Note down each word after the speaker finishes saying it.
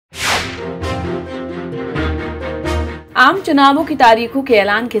आम चुनावों की तारीखों के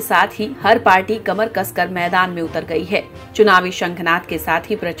ऐलान के साथ ही हर पार्टी कमर कसकर मैदान में उतर गई है। चुनावी शंखनाद के साथ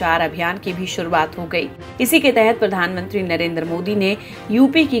ही प्रचार अभियान की भी शुरुआत हो गई। इसी के तहत प्रधानमंत्री नरेंद्र मोदी ने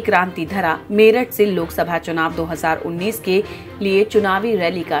यूपी की क्रांति धरा मेरठ से लोकसभा चुनाव 2019 के लिए चुनावी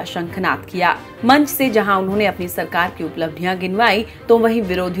रैली का शंखनाद किया। मंच से जहां उन्होंने अपनी सरकार की उपलब्धियां गिनवाई, तो वहीं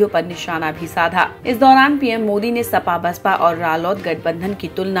विरोधियों पर निशाना भी साधा। इस दौरान पीएम मोदी ने सपा बसपा और रालोद गठबंधन की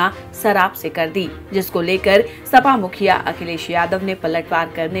तुलना शराब से कर दी, जिसको लेकर सपा मुखिया अखिलेश यादव ने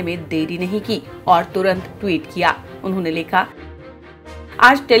पलटवार करने में देरी नहीं की और तुरंत ट्वीट किया। उन्होंने लिखा,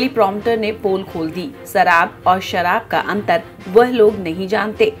 आज टेलीप्रॉम्प्टर ने पोल खोल दी। शराब और शराब का अंतर वह लोग नहीं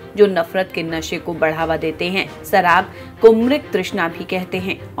जानते जो नफरत के नशे को बढ़ावा देते हैं। शराब को मृत तृष्णा भी कहते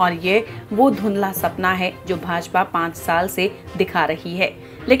हैं और ये वो धुंधला सपना है जो भाजपा 5 साल से दिखा रही है,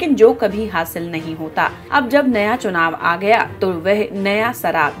 लेकिन जो कभी हासिल नहीं होता। अब जब नया चुनाव आ गया तो वह नया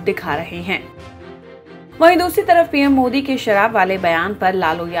शराब दिखा रहे हैं। वहीं दूसरी तरफ पीएम मोदी के शराब वाले बयान पर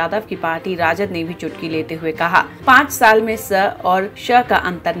लालू यादव की पार्टी राजद ने भी चुटकी लेते हुए कहा, 5 साल में स और श का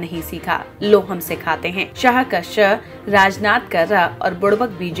अंतर नहीं सीखा, लो हम सिखाते हैं। शाह का श, राजनाथ का र और बुड़बक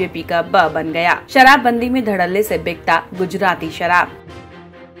बीजेपी का ब बन गया। शराबबंदी में धड़ल्ले से बिकता गुजराती शराब।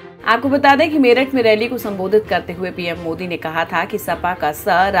 आपको बता दें कि मेरठ में रैली को संबोधित करते हुए पीएम मोदी ने कहा था कि सपा का स,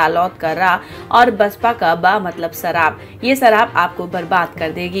 रालोद का रा और बसपा का बा मतलब शराब, ये शराब आपको बर्बाद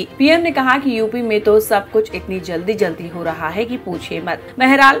कर देगी। पीएम ने कहा कि यूपी में तो सब कुछ इतनी जल्दी हो रहा है कि पूछिए मत।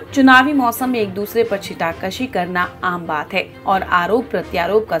 बहरहाल चुनावी मौसम में एक दूसरे पर छिटाकशी करना आम बात है और आरोप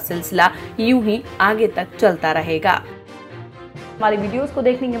प्रत्यारोप का सिलसिला यूं ही आगे तक चलता रहेगा। हमारी वीडियोस को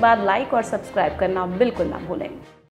देखने के बाद लाइक और सब्सक्राइब करना बिल्कुल ना भूलें।